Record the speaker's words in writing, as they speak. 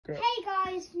Hey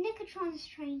guys, Nicotron's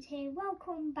Trained here.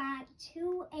 Welcome back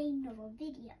to another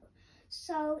video.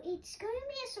 So it's going to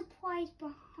be a surprise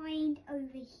behind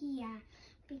over here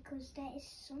because there is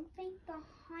something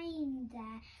behind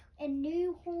there. A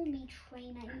new Hormy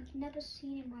train that you've never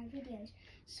seen in my videos.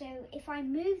 So if I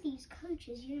move these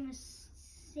coaches, you're going to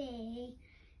see.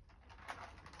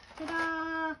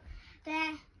 Ta-da!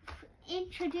 They're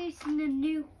introducing the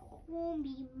new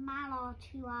Hormy Mallard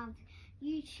to our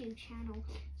YouTube channel.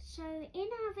 So in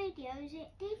our videos it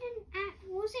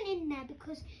wasn't in there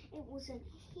because it wasn't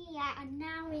here, and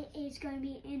now it is going to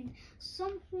be in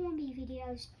some Hormy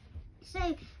videos. So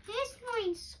here's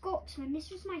my Scotsman. This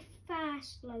was my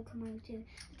first locomotive.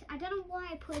 I don't know why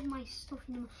I put my stuff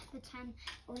in the tent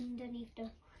underneath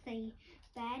the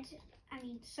bed,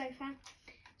 sofa.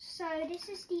 So this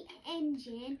is the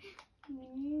engine,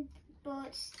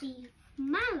 but the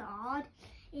Mallard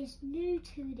is new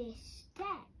to this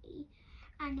day,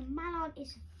 and the Mallard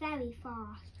is very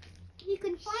fast. You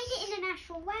can find it in the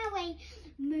National Railway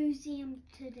Museum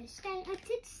to this day. I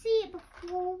did see it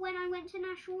before when I went to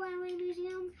National Railway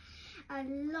Museum a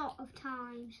lot of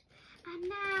times. And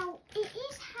now it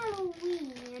is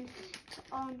Halloween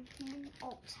on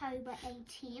October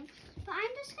 18th, but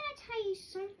I'm just going to tell you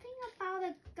something about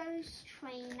a ghost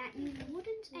train that you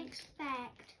wouldn't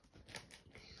expect.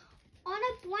 On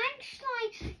a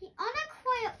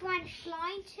quiet branch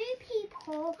line, two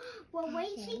people were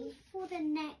waiting for the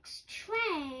next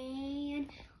train.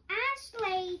 As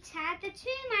later, the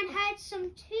two men heard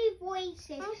two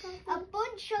voices, a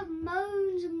bunch of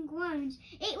moans and groans.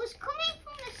 It was coming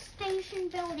from the station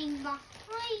building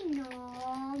behind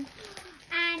them,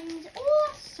 and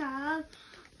also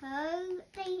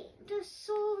they just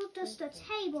saw just a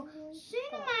table.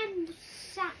 Soon the man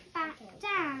sat back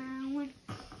down.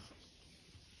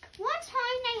 One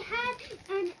time they heard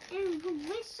a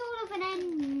whistle of an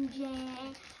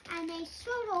engine, and they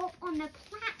stood up on the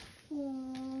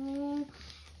platform.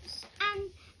 And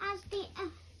as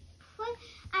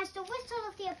the whistle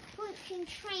of the approaching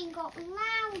train got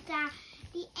louder,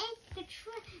 the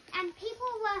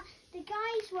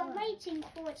guys were waiting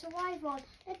for its arrival.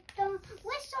 The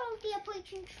whistle of the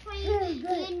approaching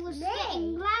train was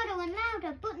getting louder and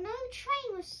louder, but no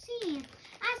train was seen.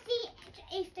 As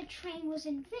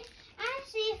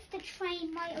if the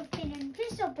train might have been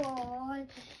invisible.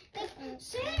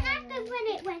 Soon after, when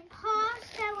it went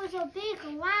past, there was a big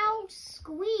loud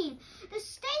scream. The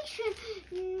station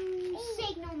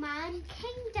signalman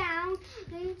came down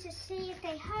to see if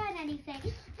they heard anything.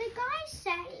 The guy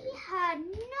said he heard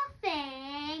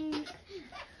nothing.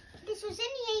 This was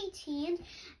in the 18th,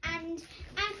 and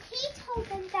he told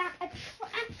them that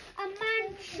a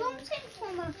man jumped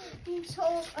into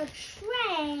a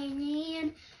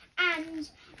train, and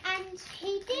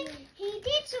he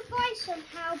did survive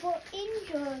somehow, but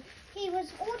injured. He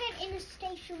was ordered in a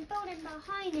station building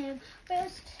behind him, but it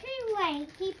was too late.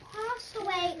 He passed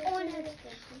away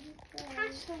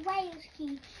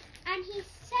and he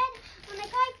said, and the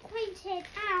guy pointed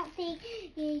out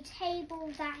the table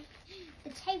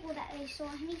that they saw,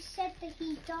 and he said that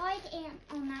he died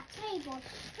on that table.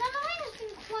 The line has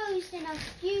been closed in a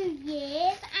few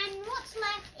years, and what's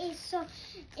left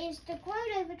is the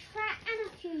grown-over track and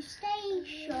a few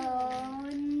stations.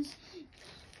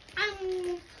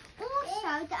 And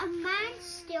also, that a man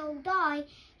still died.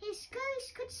 His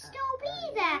ghost could still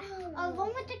be there,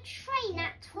 along with the train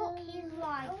that took his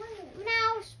life.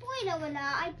 Now, spoiler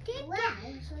alert,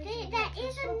 there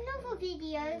is another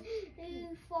video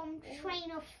from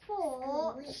Train of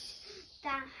Thoughts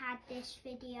that had this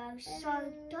video,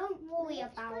 so don't worry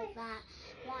about that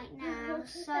right now.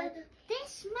 So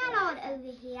this Mallard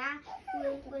over here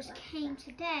came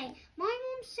today. My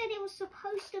mum said it was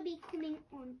supposed to be coming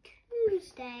on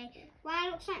Tuesday. Well,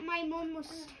 it looks like my mum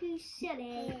was too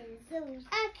silly.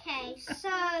 Okay, so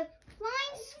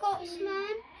Flying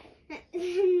Scotsman,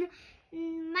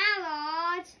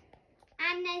 Mallard,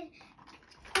 and then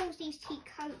calls these two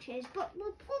coaches. But the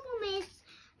problem is,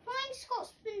 Flying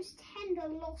Scotsmans tend to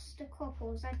lost the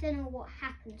couples. I don't know what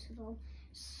happened to them.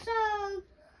 So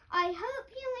I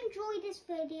hope you enjoyed this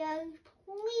video.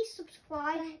 Please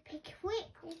subscribe, click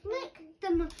the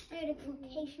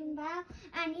notification bell,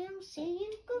 and you'll see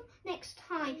you next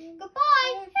time.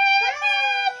 Goodbye.